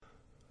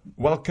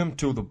Welcome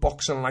to the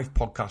Boxing Life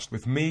podcast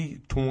with me,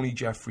 Tony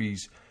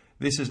Jeffries.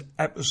 This is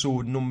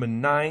episode number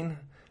 9,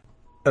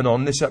 and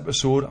on this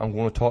episode I'm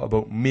going to talk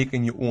about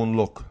making your own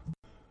luck,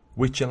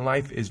 which in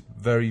life is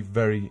very,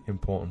 very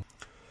important.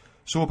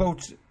 So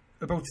about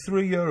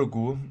 3 years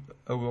ago,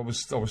 I was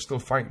still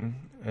fighting,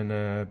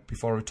 and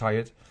before I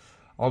retired,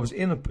 I was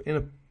in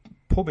a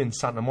pub in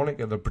Santa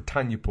Monica, the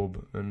Britannia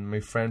pub, and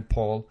my friend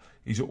Paul,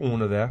 he's the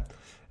owner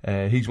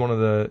there. He's one of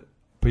the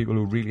people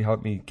who really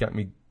helped me get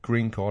me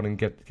green card and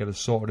get us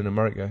sorted in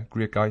America.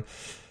 Great guy.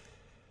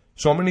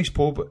 So I'm in his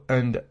pub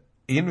and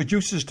he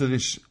introduces us to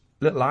this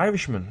little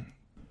Irishman,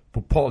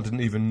 but Paul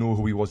didn't even know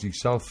who he was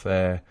himself.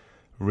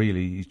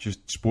 Really, he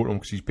just spoke to him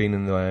because he's been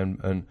in there,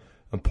 and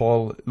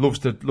Paul loves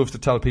to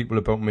tell people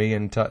about me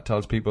and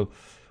tells people,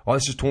 "Oh,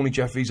 this is Tony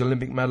Jeffries,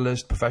 Olympic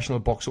medalist, professional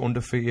boxer,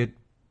 undefeated,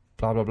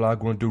 blah blah blah,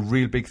 going to do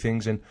real big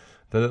things." And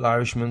the little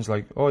Irishman's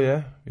like, "Oh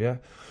yeah."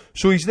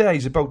 So he's there.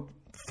 He's about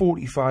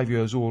 45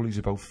 years old. He's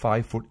about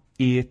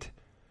 5'8",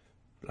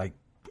 like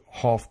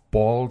half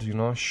bald,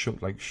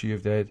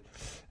 shaved head.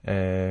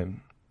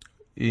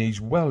 He's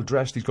well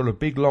dressed. He's got a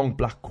big long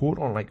black coat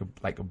on, like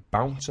a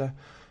bouncer.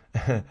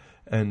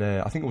 And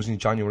I think it was in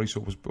January,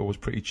 so it was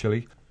pretty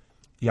chilly.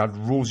 He had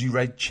rosy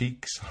red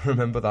cheeks. I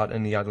remember that,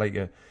 and he had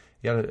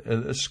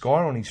a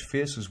scar on his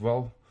face as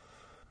well.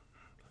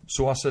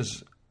 So I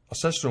says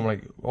to him,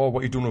 like, "Oh,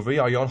 what are you doing over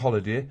here? Are you on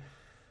holiday?"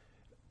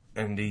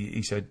 And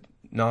he said,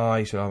 "No,"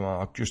 he said,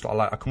 I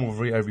come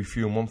over here every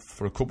few months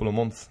for a couple of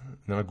months, and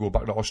then I go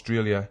back to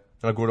Australia.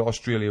 Then I go to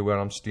Australia where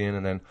I'm staying,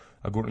 and then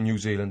I go to New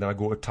Zealand, then I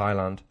go to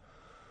Thailand.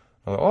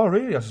 I was like, "Oh,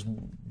 really?" I said,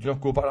 "Do you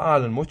not go back to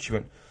Ireland much?" He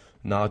went,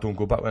 "No, I don't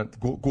go back.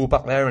 Go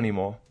back there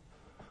anymore."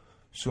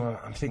 So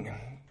I'm thinking,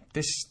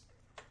 this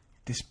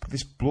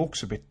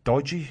bloke's a bit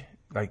dodgy.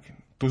 Like,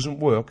 doesn't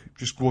work.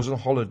 Just goes on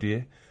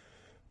holiday,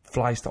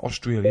 flies to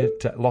Australia,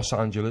 to Los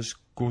Angeles,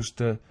 goes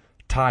to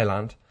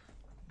Thailand,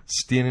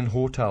 staying in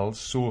hotels.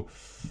 So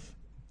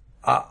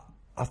I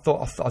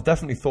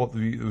definitely thought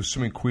there was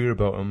something queer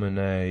about him,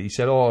 and he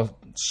said, "Oh,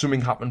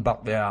 something happened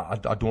back there. I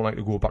don't like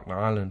to go back to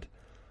Ireland."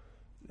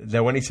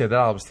 Then when he said that,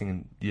 I was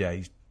thinking, yeah,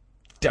 he's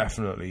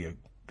definitely a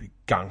big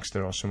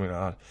gangster or something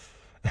like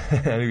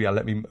that. Anyway, I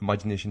let my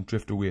imagination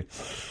drift away.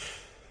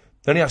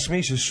 Then he asked me,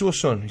 he says, "So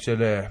son," he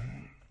said,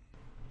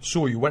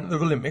 "so you went to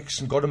the Olympics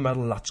and got a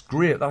medal. That's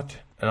great, that."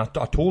 And I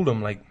told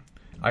him, like,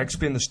 I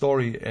explained the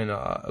story, and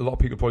a lot of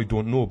people probably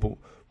don't know, but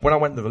when I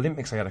went to the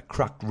Olympics, I had a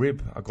cracked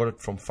rib. I got it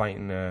from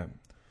fighting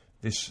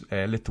this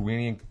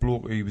Lithuanian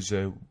bloke. He was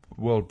a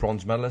world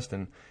bronze medalist,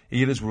 and he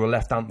hit us with a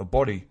left hand to the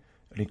body,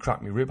 and he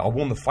cracked me rib. I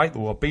won the fight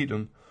though, I beat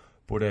him,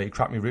 but he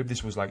cracked me rib.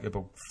 This was like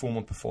about 4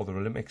 months before the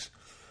Olympics.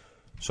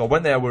 So I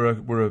went there with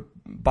a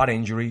bad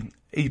injury.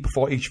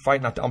 Before each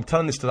fight, and I'm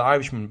telling this to the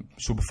Irishman,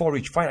 so before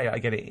each fight, I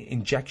get an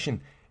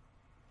injection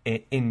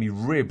in my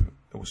rib.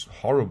 It was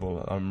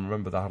horrible. I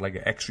remember they had like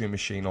an X-ray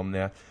machine on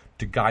there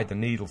to guide the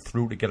needle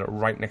through to get it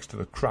right next to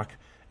the crack,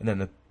 and then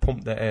they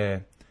pumped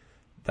the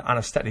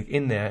anaesthetic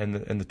in there, and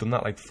they'd done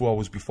that like 4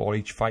 hours before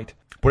each fight.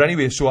 But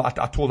anyway, so I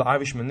told the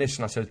Irishman this,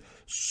 and I said,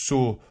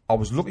 so I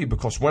was lucky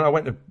because when I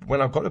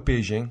got to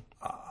Beijing,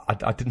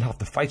 I didn't have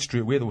to fight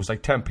straight away. There was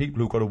like 10 people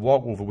who got a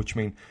walkover, which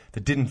means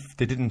they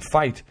didn't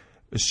fight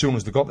as soon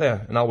as they got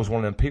there, and I was one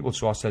of them people.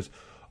 So I said,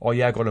 "Oh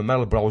yeah, I got a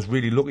medal, but I was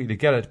really lucky to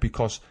get it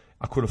because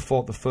I could have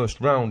fought the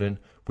first round, and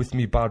with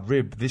me bad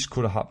rib, this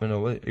could have happened."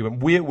 He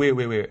went,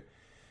 wait.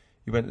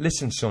 He went,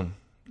 "Listen, son,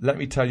 let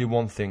me tell you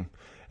one thing."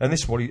 And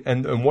this is what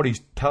what he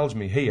tells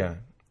me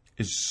here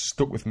is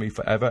stuck with me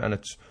forever, and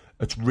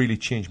it's really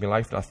changed my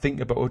life. And I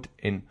think about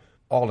it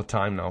all the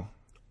time now,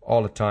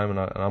 and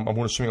I'm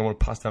going to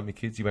pass down to my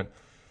kids. He went,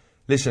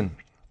 "Listen,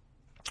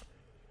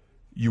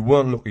 you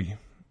weren't lucky."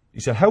 He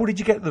said, "How did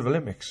you get to the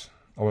Olympics?"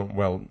 I went,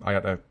 "Well, I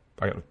had to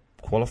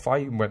qualify."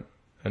 He went,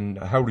 "And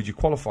how did you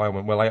qualify?" I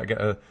went, "Well, I had to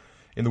get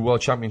in the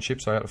World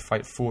Championships, I had to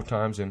fight 4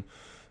 times, and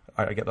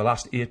I had to get the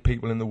last 8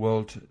 people in the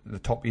world, the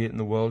top 8 in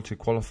the world to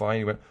qualify." And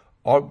he went,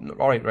 all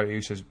right.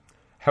 He says,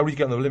 "How did you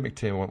get on the Olympic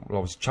team?" I went, "Well,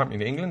 I was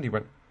champion of England." He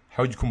went,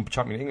 "How did you become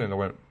champion of England?"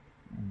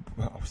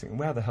 I was thinking,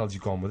 where the hell's you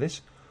gone with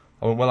this?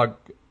 I went, "Well,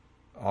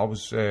 I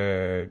was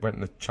went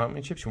in the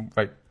championships." He went,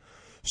 "Right.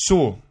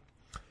 So,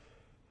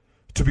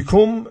 to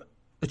become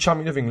the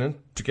champion of England,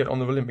 to get on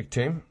the Olympic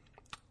team,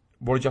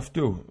 what did you have to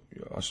do?"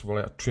 I said, "Well,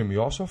 I had to train my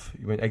arse off."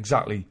 He went,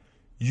 "Exactly.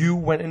 You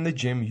went in the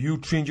gym, you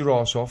trained your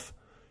arse off,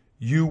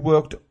 you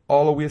worked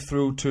all the way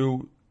through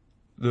to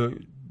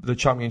the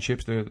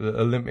championships, the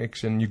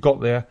Olympics, and you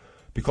got there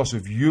because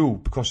of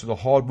the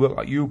hard work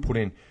that you put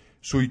in.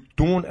 So you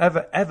don't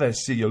ever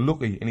say you're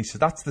lucky." And he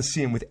said, "That's the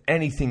same with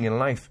anything in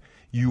life.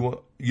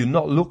 You're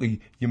not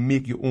lucky, you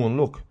make your own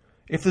luck.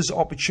 If there's an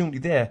opportunity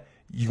there,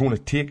 you're going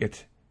to take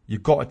it.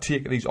 You've got to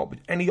take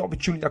any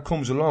opportunity that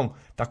comes along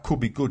that could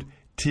be good.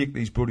 Take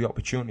these bloody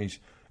opportunities."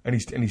 And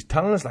he's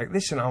telling us like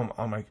this, and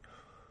I'm like,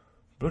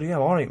 bloody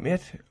hell, all right,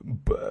 mate,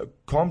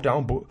 calm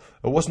down. But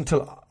it wasn't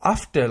until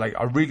after, like,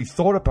 I really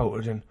thought about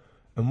it,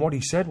 and what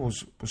he said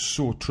was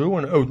so true.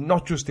 And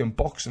not just in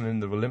boxing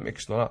and the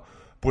Olympics and all that,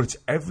 but it's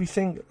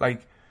everything.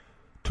 Like,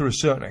 to a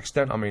certain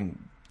extent, I mean,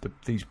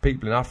 these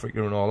people in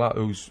Africa and all that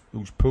who's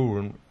poor,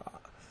 and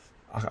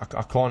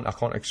I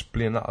can't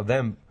explain that to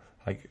them.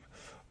 Like,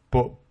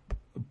 but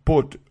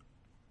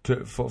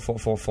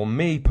for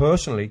me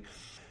personally,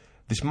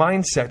 this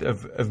mindset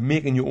of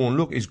making your own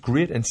luck is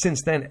great. And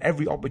since then,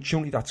 every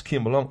opportunity that's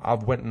came along,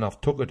 I've went and I've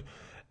took it.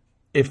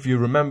 If you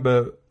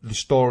remember the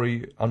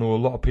story, I know a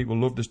lot of people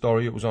love the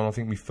story. It was on, I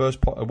think,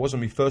 it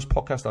wasn't my first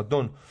podcast I'd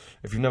done.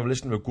 If you've never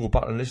listened to it, go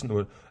back and listen to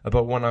it.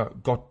 About when I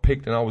got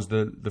picked and I was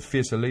the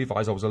face of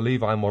Levi's. I was a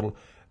Levi model.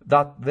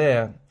 That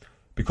there,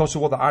 because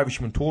of what the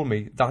Irishman told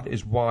me, that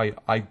is why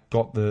I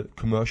got the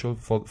commercial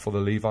for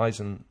the Levi's,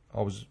 and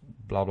I was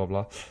blah blah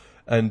blah.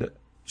 And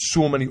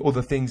so many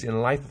other things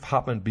in life have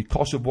happened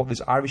because of what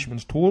this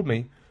Irishman's told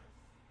me.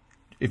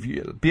 If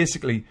you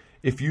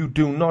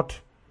do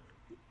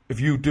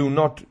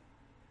not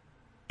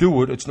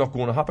do it, it's not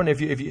going to happen.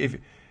 If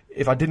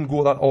I didn't go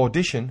to that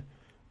audition,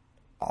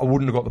 I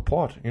wouldn't have got the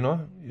part, you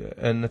know.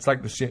 And it's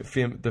like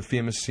the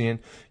famous saying,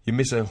 you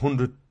miss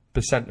 100%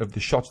 of the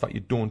shots that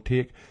you don't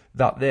take.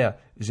 That there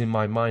is in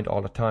my mind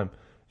all the time.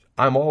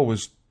 I'm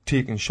always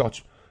taking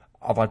shots.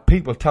 I've had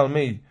people tell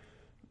me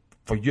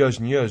for years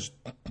and years,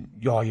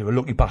 "Yo, you're a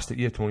lucky bastard,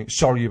 you, Tony.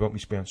 Sorry about me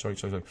swearing. Sorry.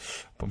 But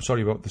I'm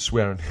sorry about the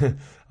swearing."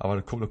 I've had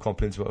a couple of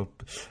complaints about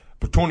it.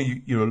 But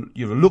Tony, you're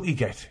a lucky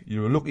get.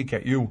 You're a lucky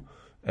get. You're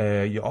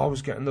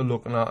always getting the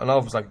luck, and I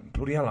was like,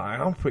 bloody hell,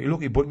 I'm pretty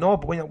lucky. But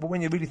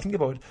when you really think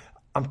about it,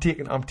 I'm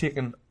taking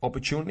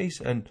opportunities,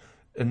 and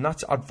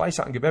that's advice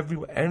I can give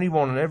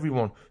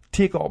anyone.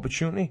 Take an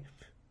opportunity,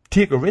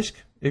 take a risk.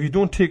 If you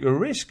don't take a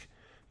risk,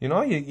 you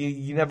know,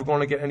 you're never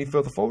going to get any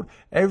further forward.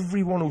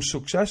 Everyone who's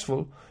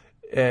successful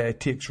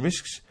takes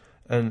risks,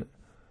 and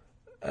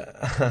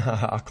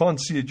I can't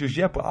see it just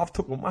yet, but I've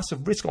took a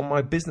massive risk on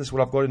my business.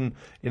 What I've got in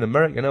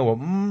America now, a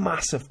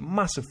massive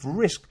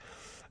risk,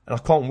 and I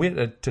can't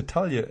wait to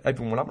tell you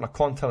everyone what happened. I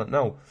can't tell it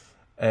now,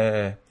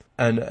 and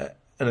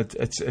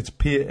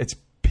it's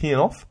paying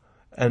off,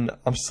 and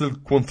I'm still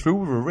going through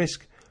with a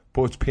risk,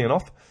 but it's paying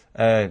off.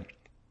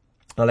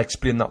 I'll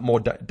explain that more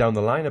down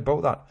the line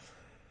about that.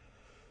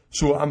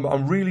 So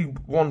I'm really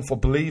one for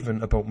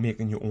believing about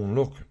making your own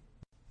luck.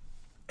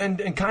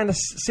 And kind of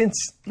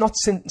not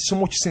so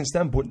much since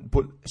then,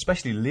 but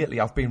especially lately,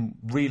 I've been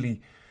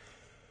really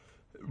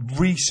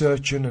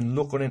researching and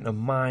looking into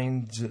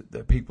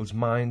people's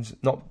minds,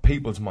 not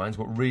people's minds,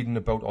 but reading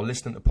about or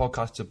listening to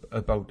podcasts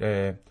about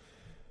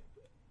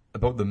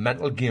the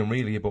mental game,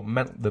 really, about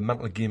the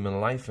mental game in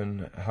life,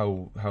 and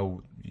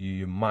how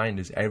your mind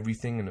is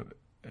everything,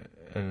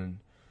 and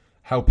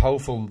how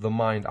powerful the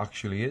mind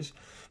actually is.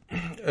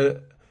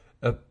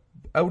 A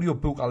audio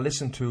book I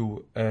listened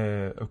to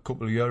a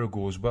couple of years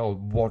ago as well,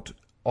 what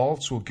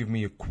also gave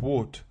me a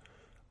quote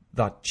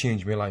that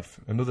changed my life.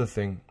 Another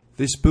thing,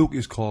 this book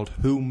is called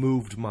Who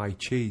Moved My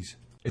Cheese?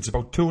 It's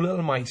about two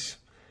little mice,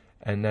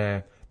 and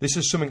this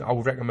is something I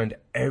would recommend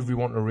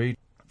everyone to read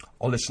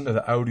or listen to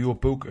the audio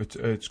book.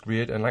 It's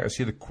great, and like I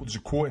say, there's a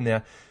quote in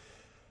there,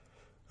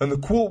 and the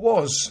quote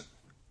was,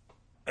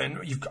 and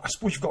I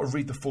suppose you've got to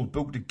read the full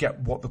book to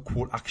get what the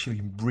quote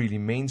actually really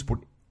means, but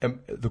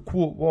the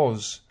quote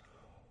was,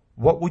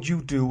 "What would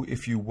you do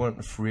if you weren't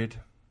afraid?"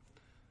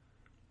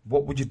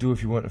 What would you do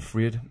if you weren't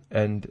afraid?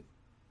 And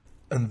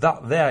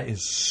that there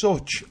is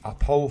such a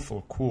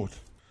powerful quote,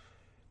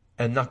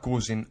 and that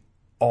goes in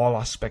all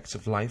aspects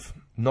of life,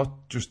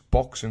 not just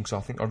boxing. So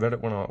I think I read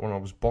it when I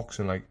was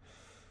boxing, like,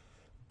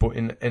 but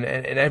in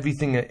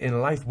everything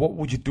in life. What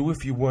would you do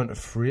if you weren't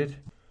afraid?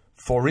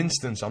 For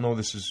instance, I know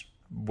this is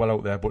well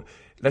out there, but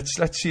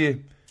let's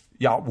say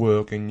you're at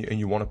work and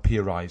you want a pay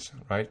rise,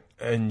 right?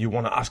 And you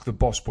want to ask the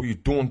boss, but you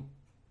don't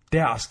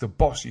dare ask the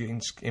boss. You're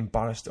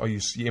embarrassed, or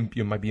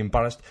you might be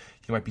embarrassed.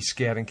 You might be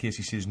scared in case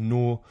he says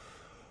no.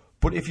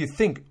 But if you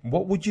think,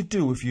 what would you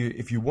do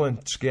if you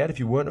weren't scared, if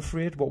you weren't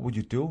afraid? What would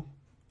you do?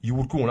 You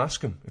would go and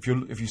ask him. If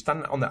you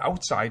stand on the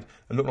outside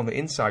and look on the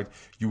inside,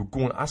 you would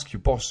go and ask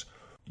your boss,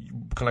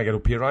 "Can I get a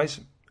pay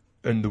rise?"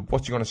 And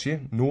what's he going to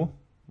say? No,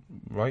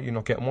 right? You're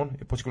not getting one.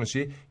 What's he going to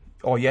say?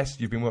 "Oh yes,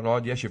 you've been working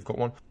hard. Yes, you've got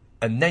one."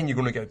 And then you're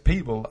going to get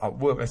people at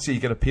work. Let's say you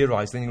get a pay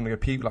rise. Then you're going to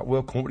get people at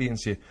work come to you and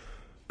say,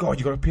 "God,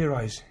 you got a pay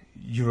rise.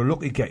 You're a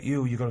lucky get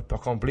you. I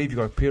can't believe you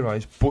got a pay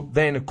rise." But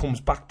then it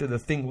comes back to the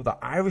thing what the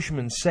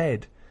Irishman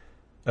said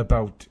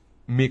about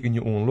making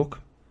your own luck.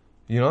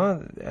 You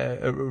know,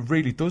 it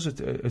really does.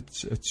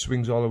 It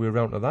swings all the way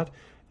around to that.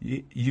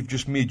 You've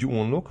just made your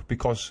own luck,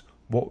 because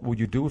what would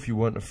you do if you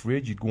weren't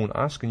afraid? You'd go and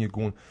ask, and you'd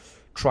go and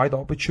try the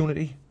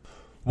opportunity.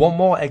 One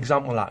more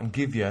example I can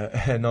give you,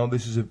 now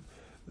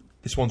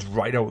this one's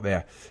right out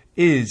there,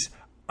 is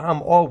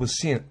I'm always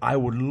saying I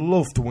would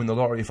love to win the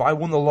lottery. If I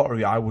won the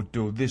lottery, I would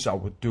do this, I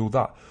would do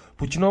that.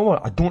 But you know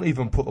what? I don't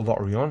even put the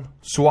lottery on.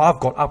 So I've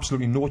got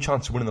absolutely no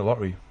chance of winning the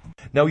lottery.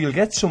 Now you'll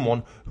get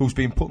someone who's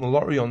been putting the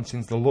lottery on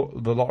since the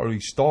lottery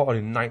started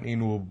in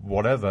 19 or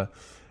whatever,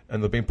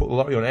 and they've been putting the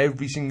lottery on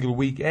every single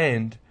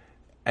weekend,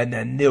 and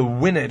then they'll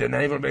win it, and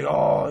then everyone will be like,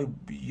 "Oh,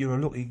 you're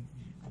a lucky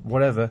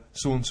whatever,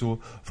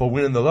 so-and-so, for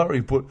winning the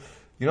lottery." But,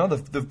 you know,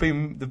 they've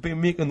been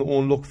making their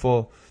own luck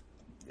for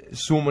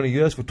so many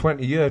years, for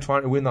 20 years,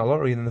 trying to win that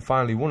lottery, and then they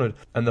finally won it,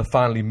 and they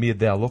finally made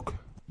their luck.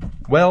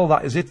 Well,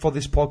 that is it for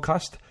this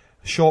podcast.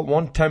 Short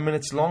one, 10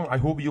 minutes long. I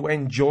hope you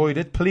enjoyed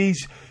it.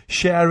 Please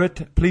share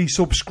it. Please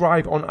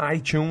subscribe on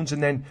iTunes,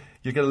 and then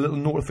you get a little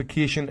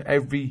notification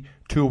every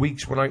 2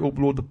 weeks when I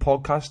upload the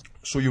podcast,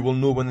 so you will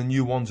know when the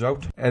new one's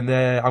out. And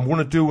I'm going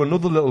to do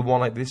another little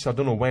one like this, I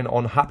don't know when,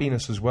 on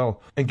happiness as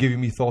well, and give you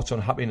me thoughts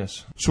on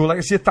happiness. So like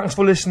I said, thanks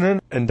for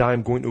listening, and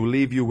I'm going to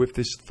leave you with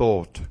this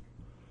thought.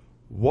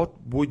 What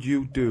would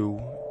you do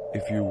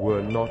if you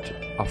were not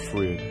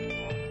afraid?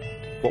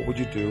 What would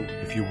you do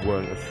if you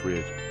weren't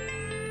afraid?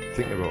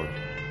 Think about it.